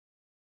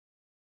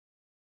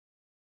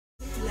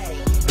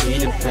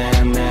the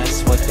fam,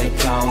 that's what they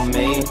call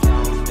me.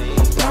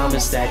 I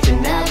promise that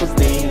you'll never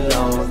be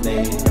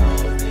lonely.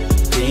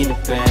 Be the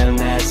fam,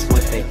 that's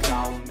what they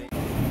call me.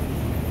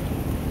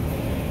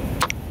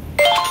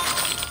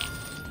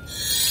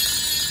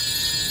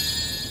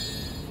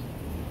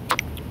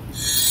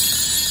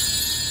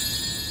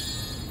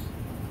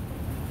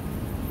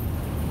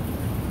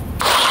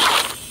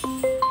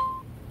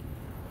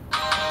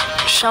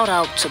 Shout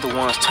out to the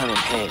ones turning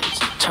heads,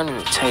 turning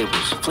the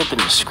tables, flipping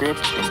the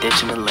script, and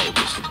ditching the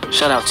labels.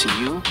 Shout out to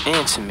you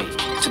and to me,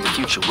 to the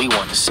future we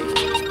want to see.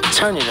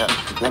 Turn it up,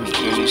 let me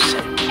hear you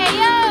say, hey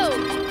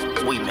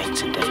yo! We make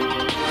today.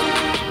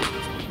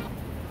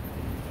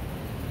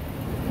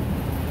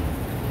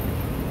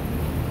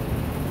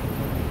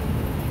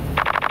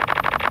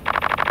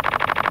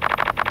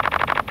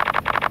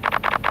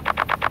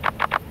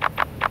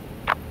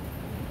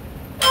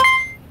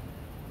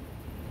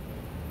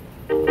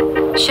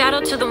 Shout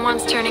out to the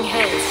ones turning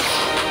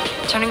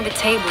heads, turning the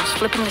tables,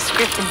 flipping the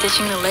script, and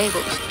ditching the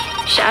labels.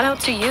 Shout out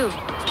to you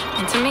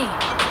and to me,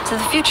 to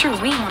the future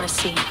we want to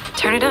see.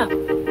 Turn it up.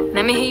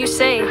 Let me hear you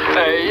say,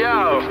 hey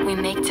yo! We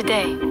make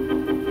today.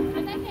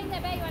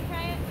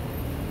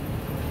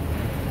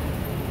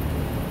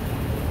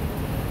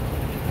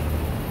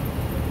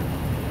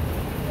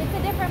 It's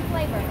a different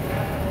flavor.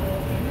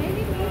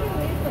 Maybe it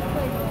is the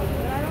flavor.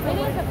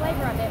 Maybe it's the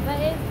flavor of it, but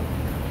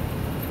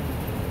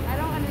I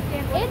don't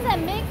understand. It's a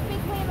mix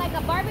between like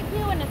a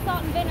barbecue and a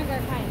salt and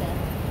vinegar kind of.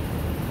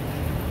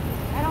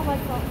 I don't like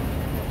salt and vinegar.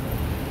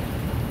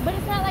 But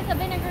it's not like a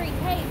vinegary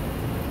taste.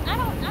 I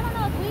don't know,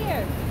 it's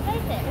weird.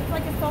 Taste it. It's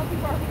like a salty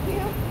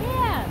barbecue?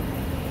 Yeah.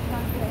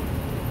 Not good.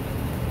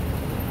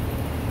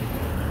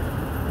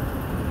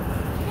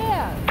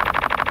 Yeah.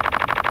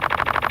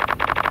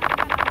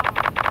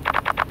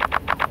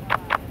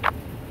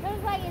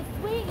 It's like it's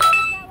sweet, but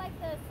it's got like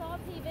the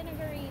salty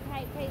vinegary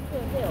type taste to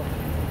it too.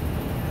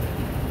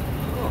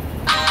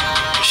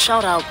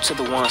 Shout out to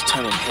the ones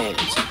turning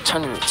heads,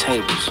 turning the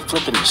tables,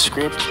 flipping the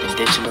script, and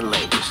ditching the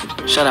labels.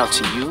 Shout out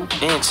to you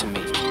and to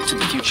me, to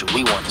the future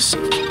we want to see.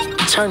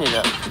 Turn it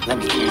up, let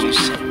me hear you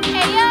say,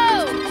 hey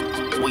yo!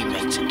 We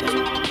make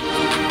today.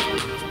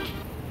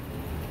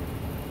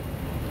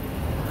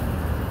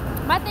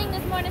 My thing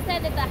this morning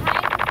said that the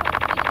highest is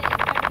supposed to be today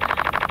is 39.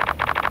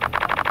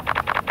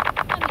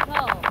 It's gonna be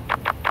cold.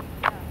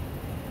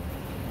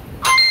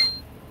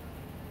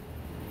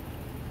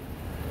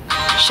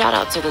 Shout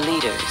out to the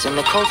leaders and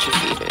the culture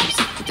feeders,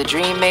 the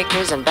dream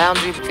makers and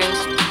boundary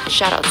breakers.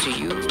 Shout out to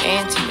you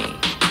and to me,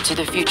 to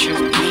the future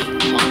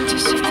we want to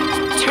see.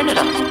 Turn it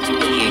up,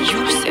 hear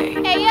you say,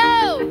 hey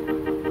yo!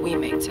 We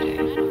make today. It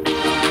just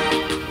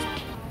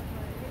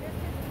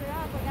pisses me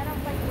off, like I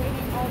don't like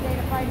waiting all day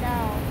to find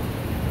out.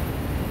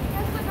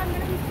 Guess what, I'm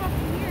gonna be stuck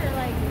here,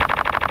 like.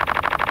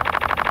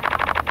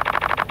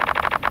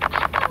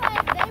 I feel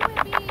like they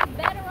would be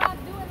better off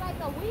doing like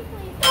a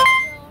weekly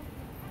schedule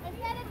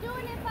instead of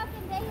doing it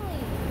fucking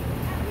daily.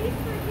 At least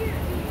for here.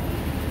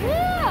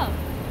 Yeah!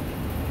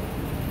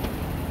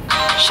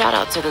 Shout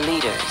out to the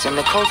leaders and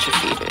the culture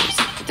feeders,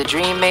 the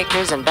dream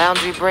makers and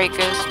boundary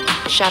breakers.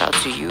 Shout out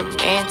to you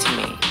and to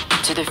me,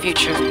 to the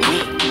future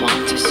we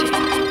want to see.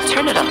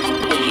 Turn it up,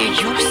 hear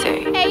you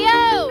say, hey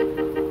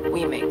yo!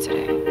 We make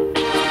today.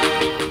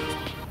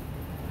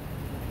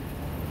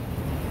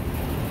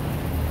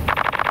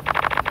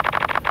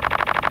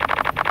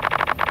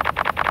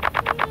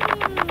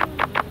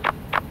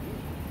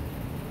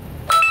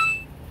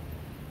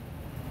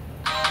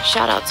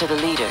 Shout out to the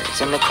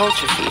leaders and the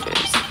culture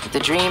feeders, the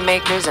dream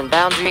makers and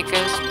boundary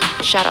breakers.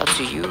 Shout out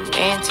to you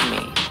and to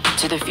me,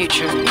 to the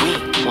future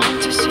we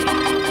want to see.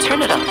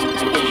 Turn it up,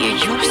 hear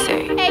you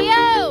say, hey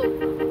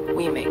yo!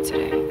 We make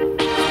today.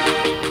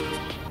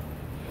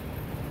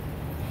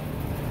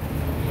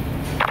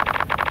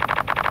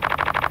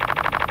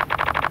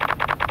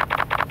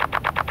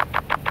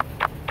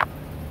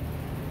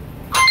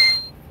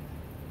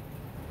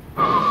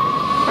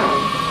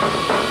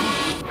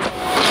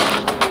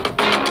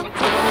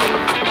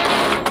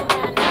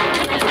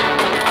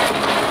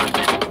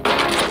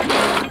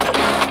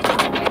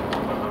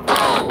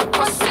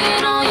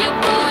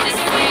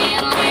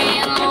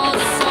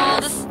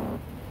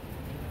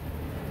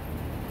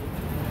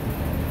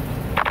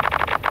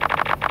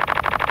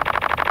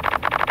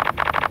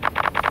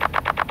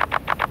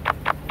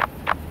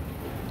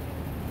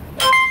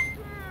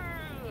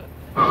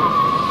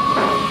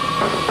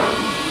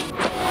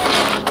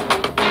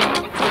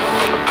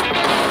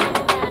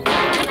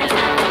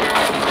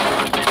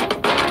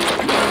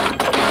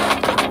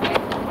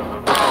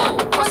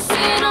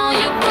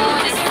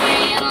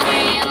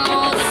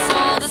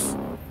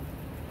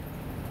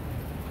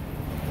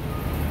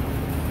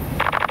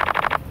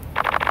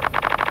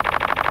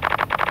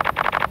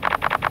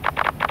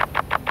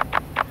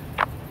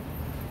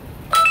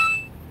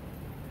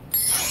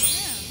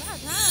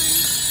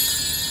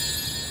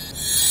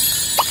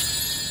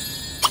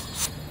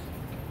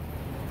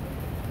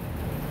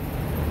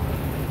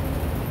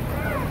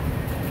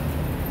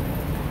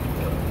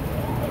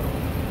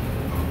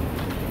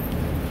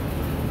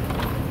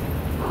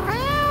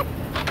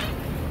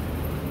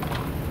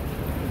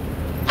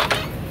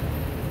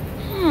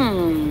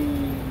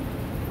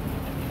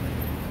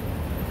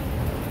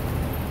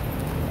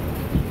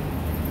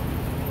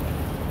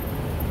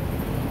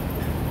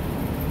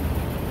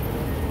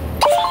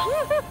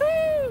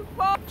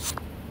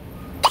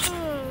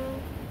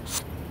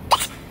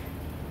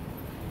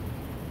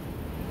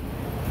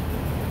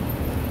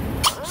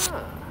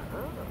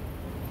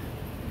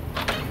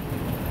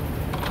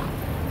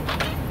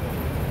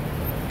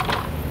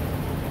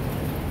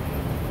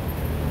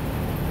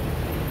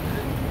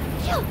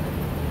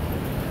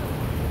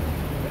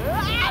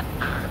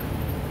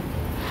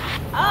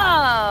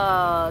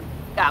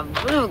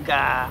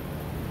 Oh,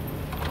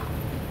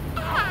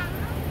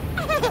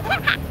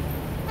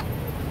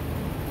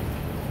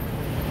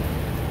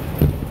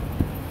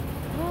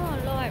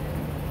 Lord.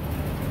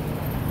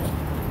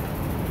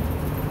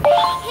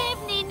 Give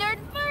me nerd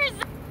first.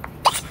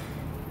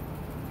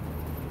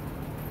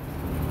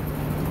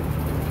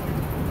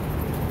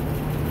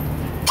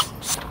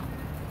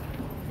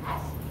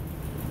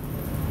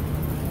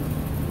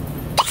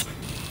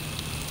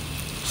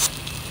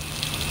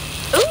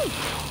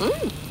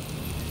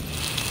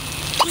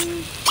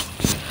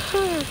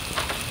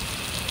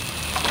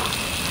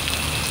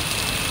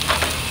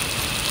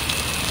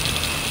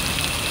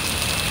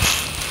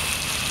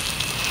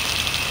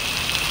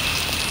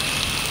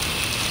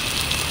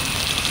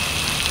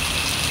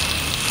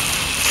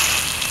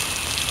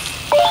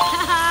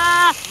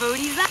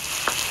 Booty's up.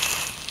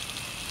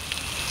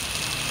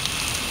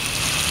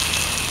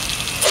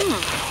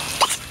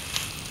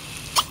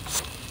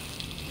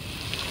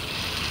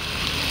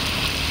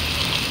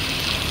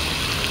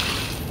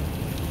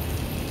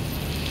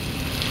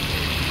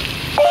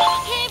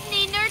 Give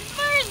me nerd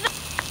first.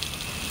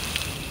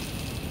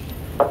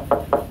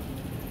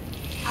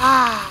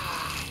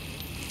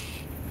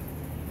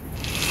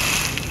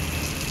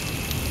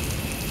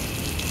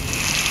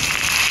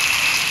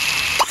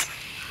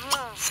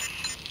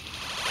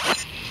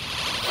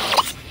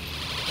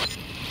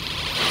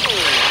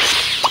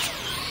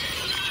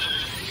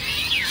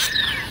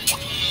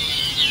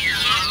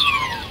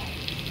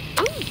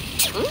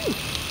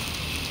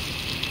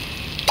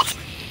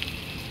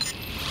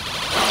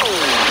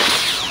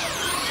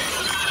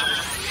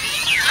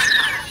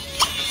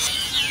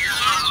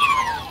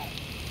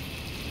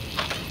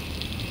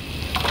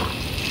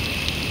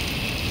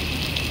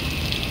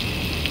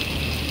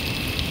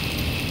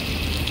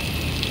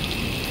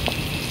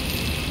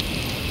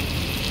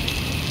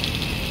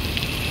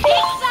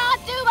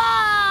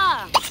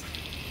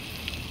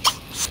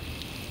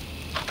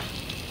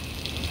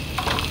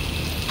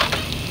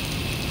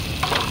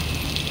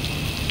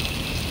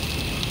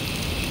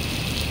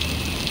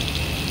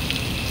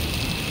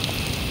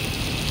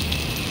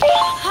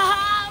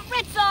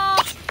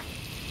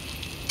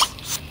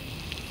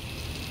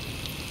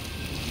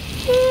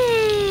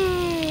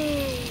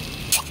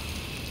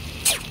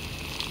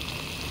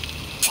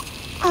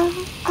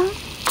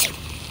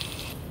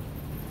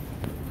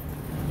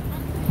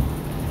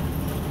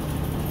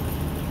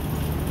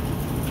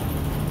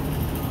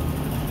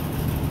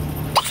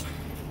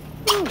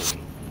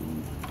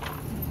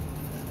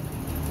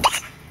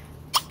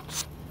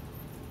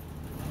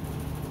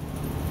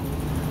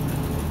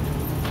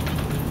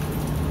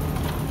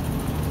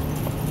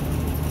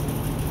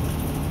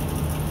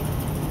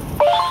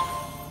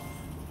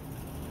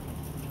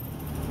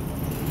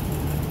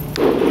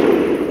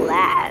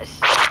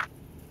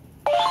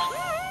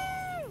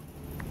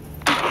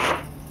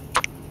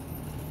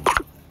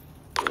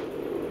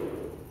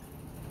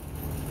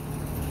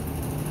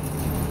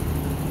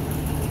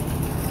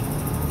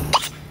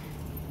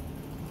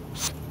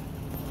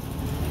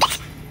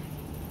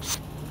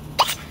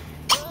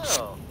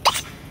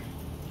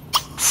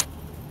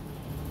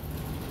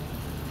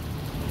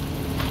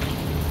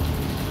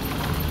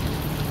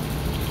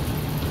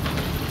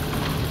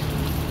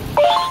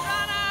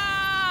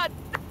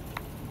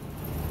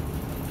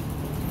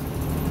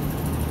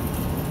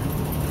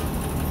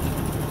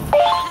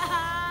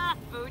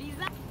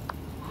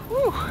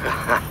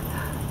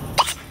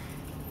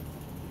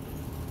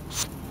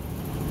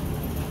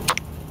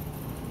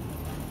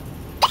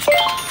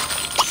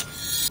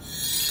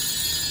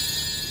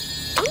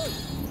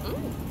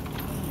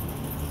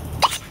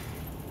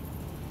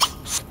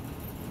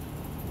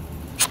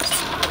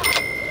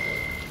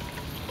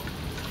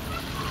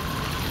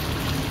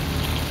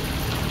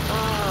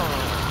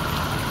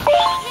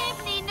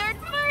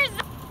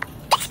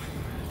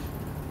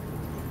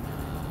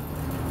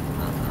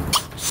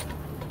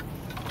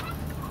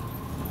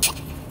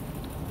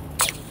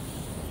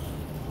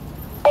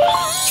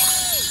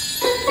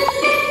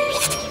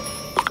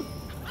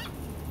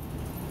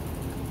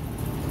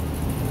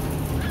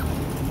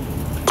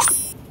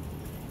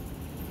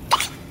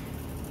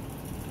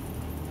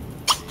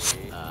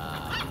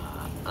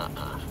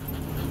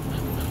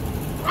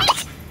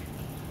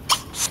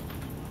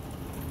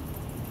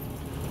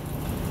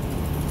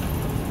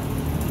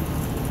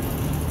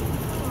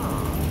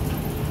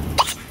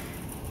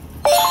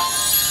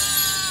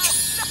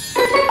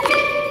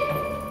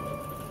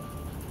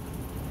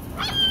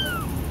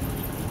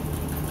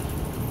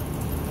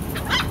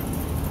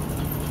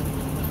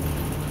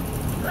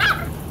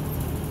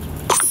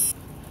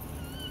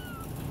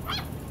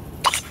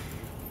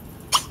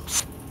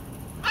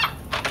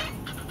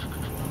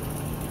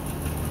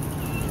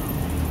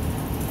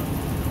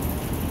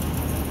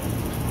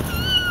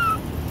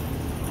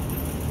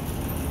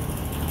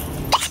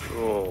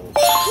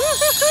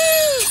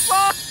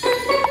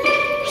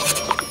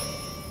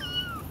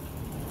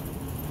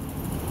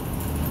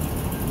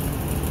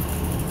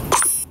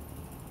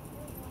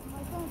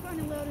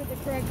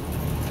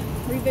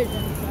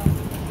 revision, so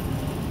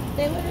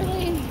they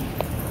literally,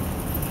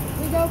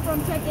 we go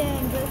from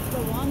checking just the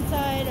one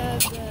side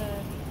of the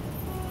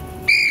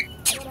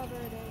whatever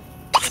it is.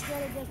 It's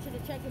sort of just to the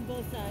checking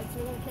both sides.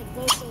 So we're gonna check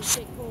both those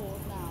big holes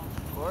now.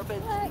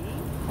 Corbin,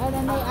 And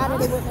then they added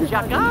a witness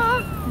Jaka?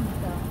 party.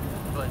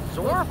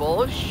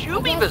 Bazorble,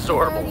 Shooby It's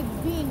already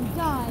Bazorble. being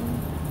done,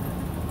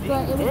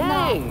 but it was not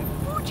Dang,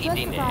 Fuji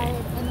specified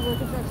in the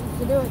work instructions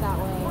to do it that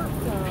way.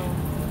 So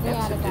they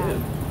That's added a that.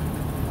 dude.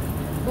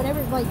 But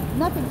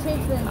nothing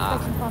changed the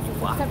inspection process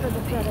except for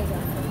the thread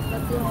adjustment.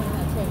 That's the only thing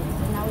that changed.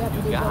 And now we have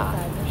to do both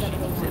sides instead of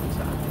the one.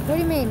 What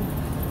do you mean?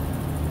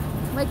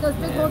 Like those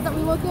big holes that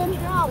we look in?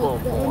 Jobble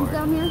The ends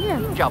down here? Here.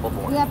 Jobble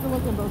board. We have to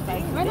look in both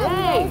sides. Right now,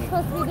 we're always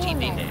supposed to be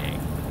doing that.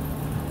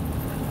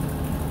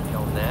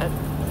 On that,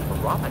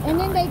 And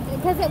then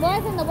because it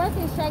was in the work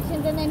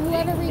instructions, and then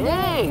whoever redid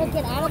it took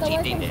it out of the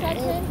work Dang.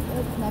 instructions.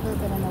 It's never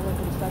been in the work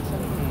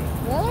instructions.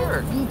 Really?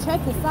 Sure. You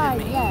check the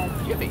sides, yes.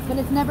 Jimmy. But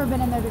it's never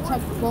been in there to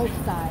check both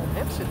sides.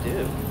 That's a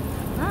dude.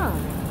 Oh.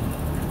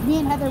 Me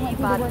and Heather went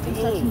through the work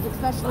instructions,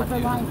 especially for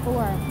line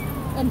 4.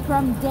 And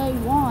from day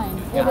one,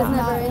 it was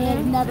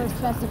never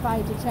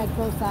specified to check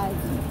both sides.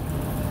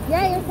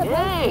 Yeah, you're supposed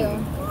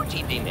to.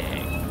 Fuji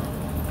Dine.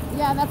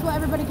 Yeah, that's what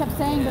everybody kept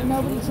saying, but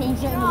nobody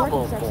changed it in the work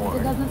Jobble instructions. board.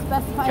 It doesn't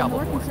specify in the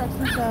work Jobble board.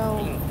 instructions,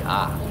 so, you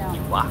know.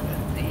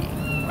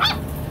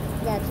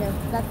 Gotcha.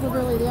 That's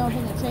literally the only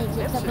thing that changed,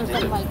 except for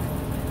some, like,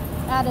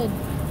 added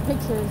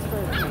pictures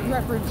for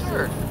reference.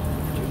 Sure.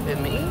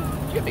 And me,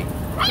 Jimmy.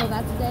 So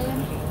that's a day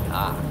in?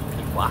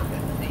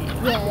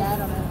 Yeah, I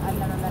don't know. I've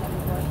never met him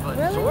before.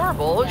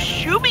 Bazorble,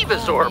 Shooby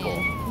Bazorble.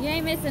 You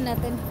ain't missing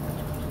nothing.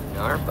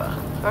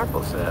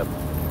 Arpa Seb.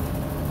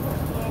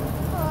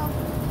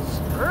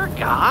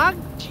 Spurgog?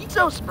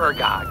 Chizo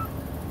Spurgog.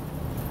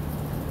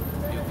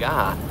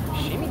 Yuga,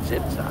 Shimi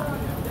Zipsa.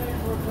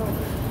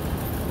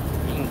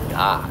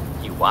 Inga,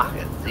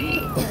 Yuwaka Z.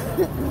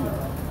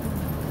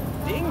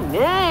 Ding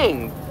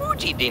Nang,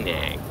 Fuji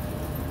Dinang.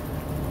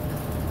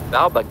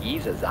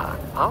 Valbagizaza,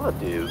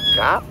 Aladu,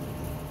 Gap.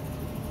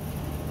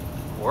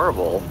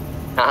 Horrible,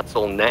 not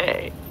so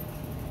nay.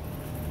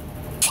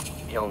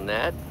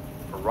 Ilnet,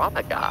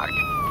 Ramagog.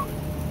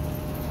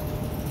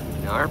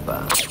 Narpa,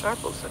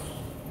 Narpelson.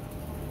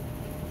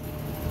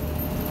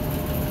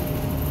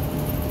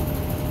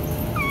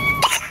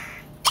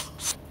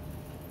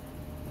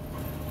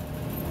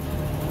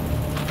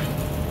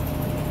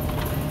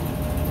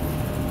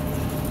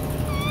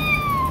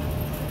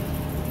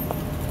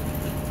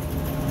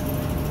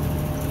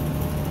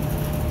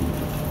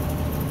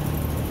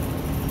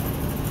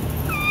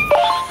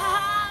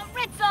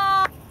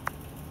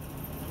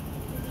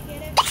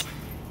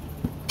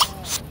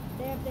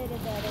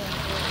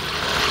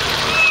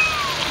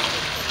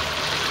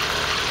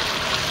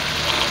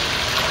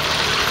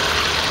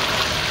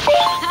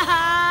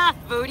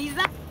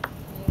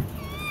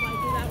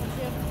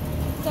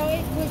 So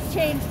it was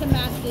changed to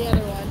match the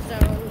other one. So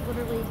it was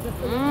literally just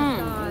the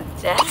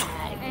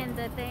dot and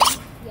the thing.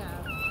 Yeah,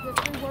 just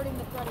rewording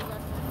the thread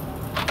adjustment.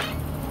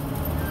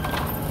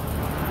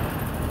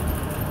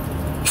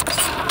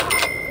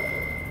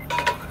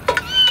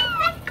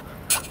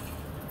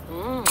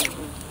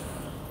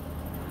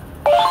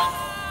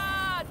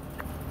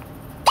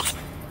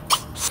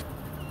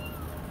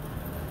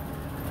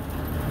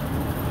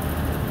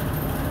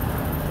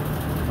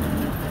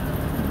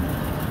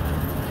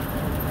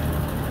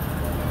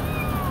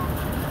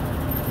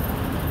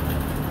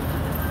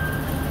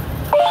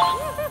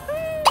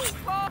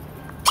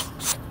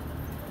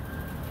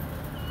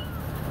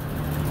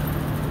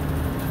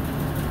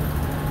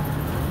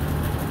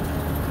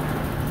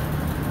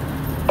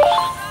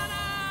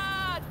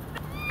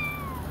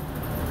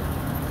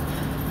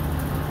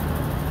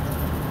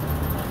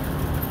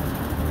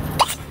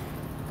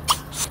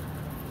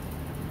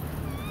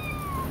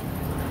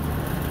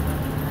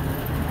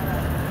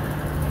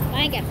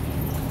 Thank you.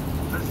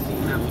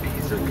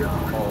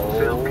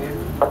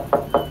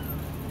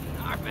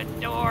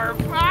 Armador.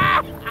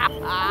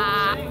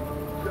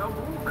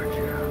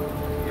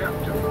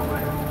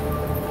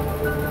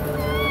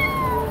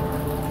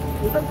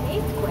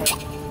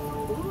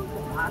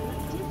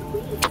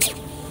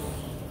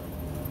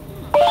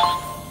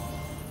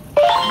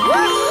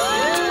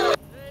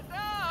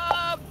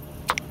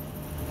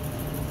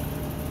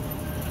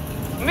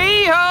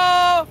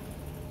 Miho!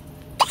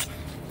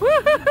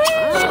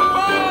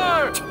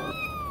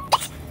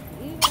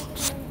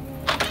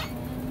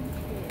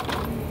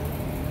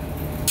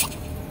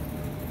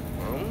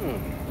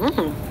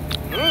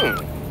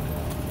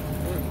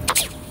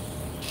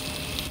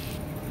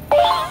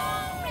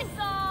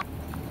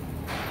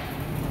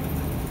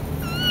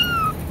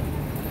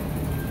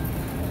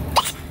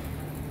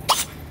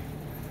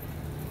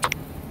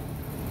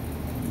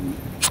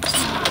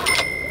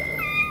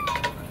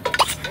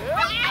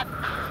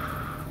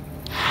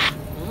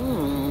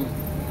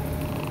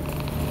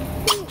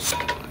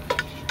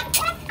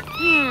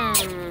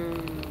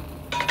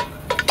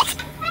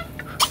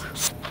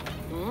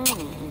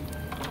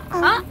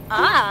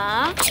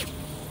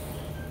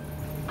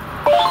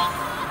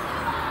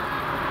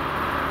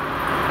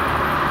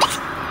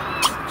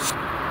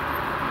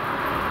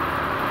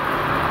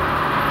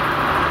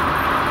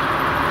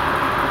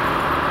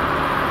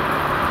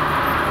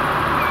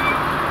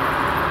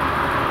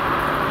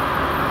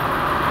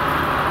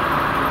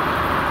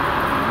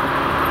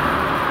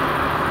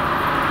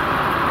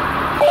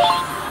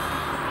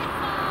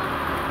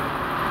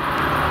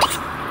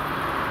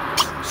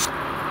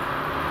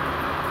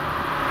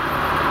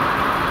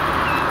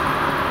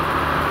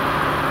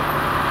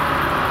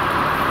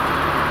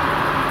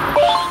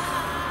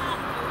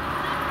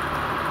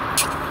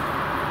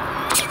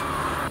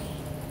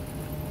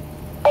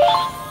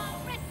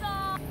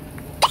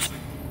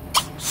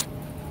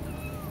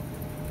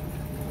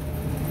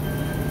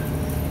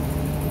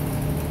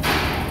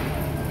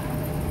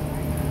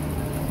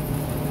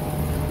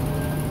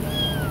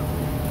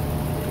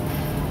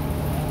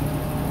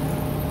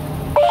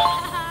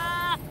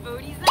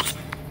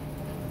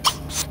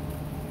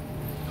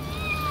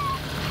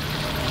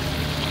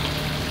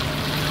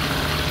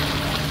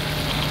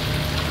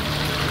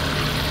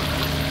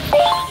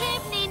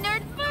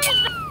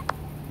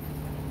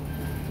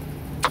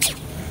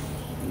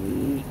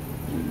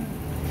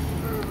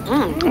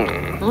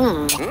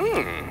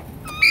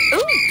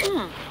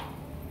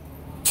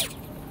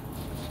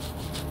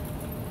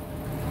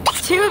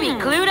 To be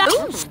glued up.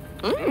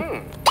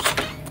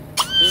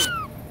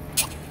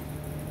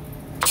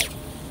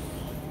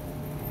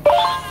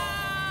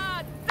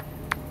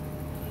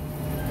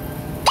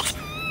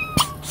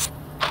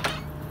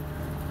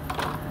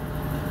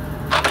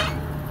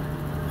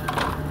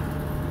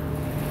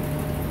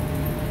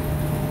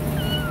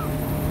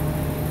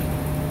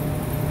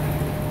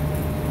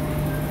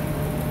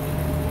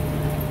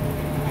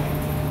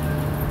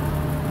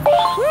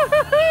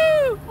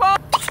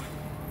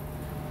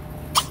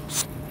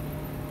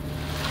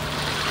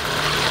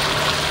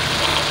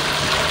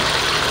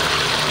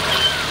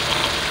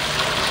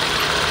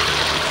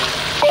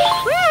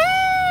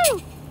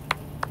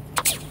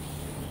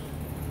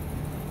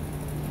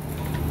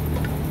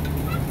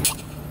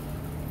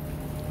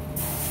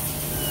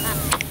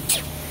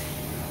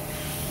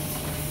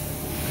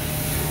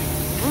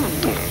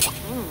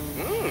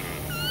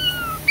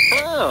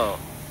 Oh.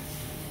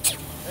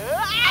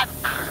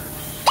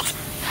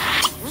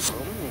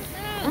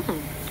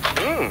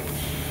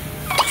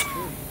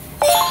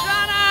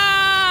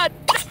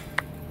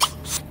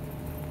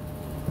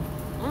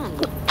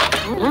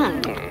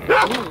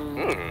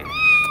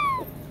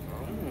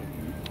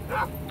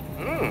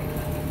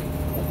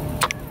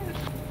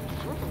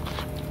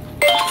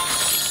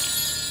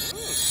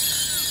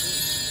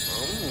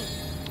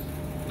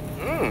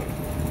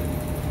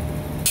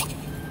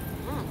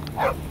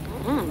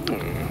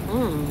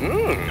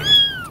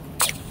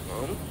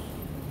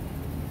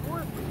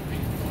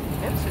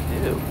 What's to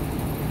do?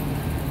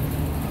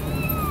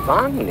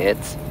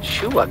 Bongnitz,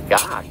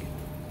 Shuagog.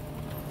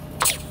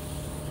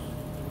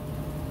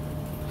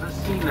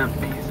 Vasina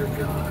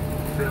Bizagog,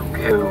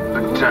 Vilko,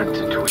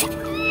 Patanta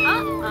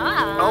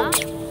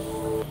Oh.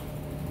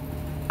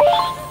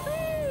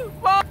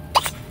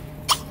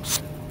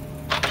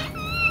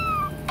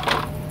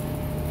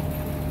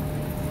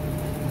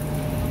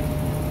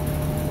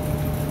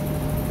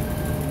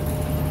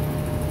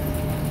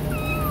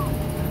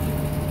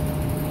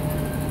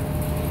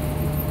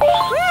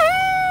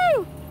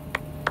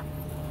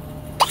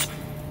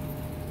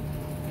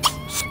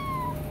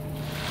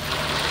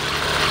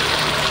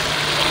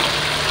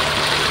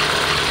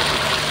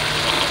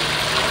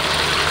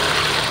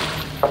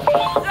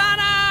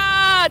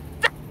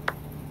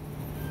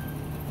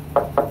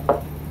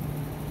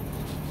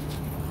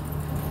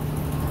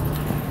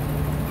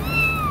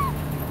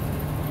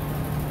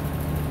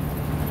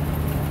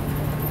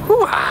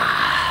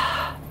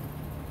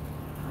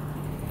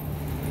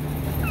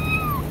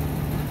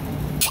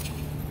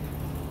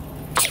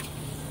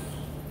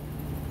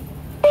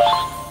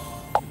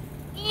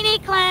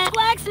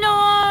 Black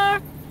snore!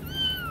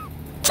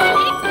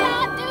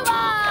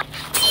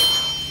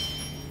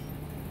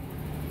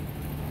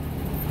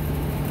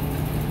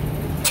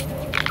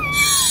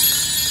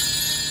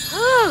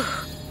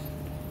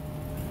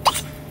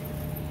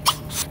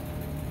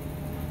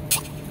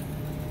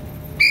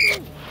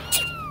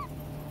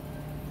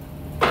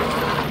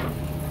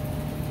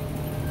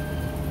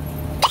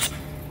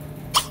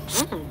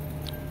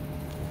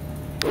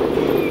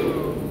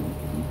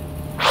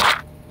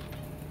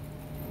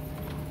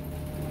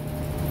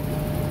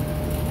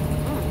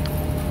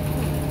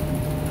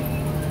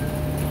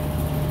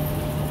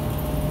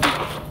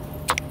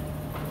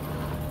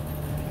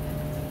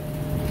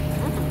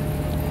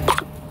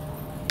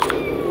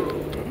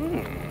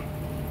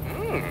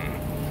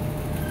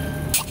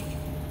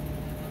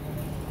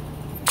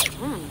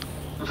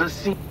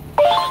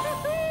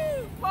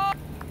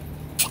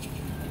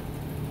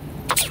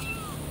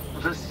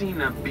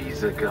 Vasina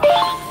Bizagog,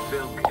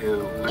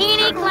 Vilko,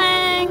 Eeny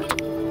clang!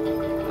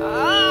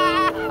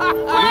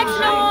 Black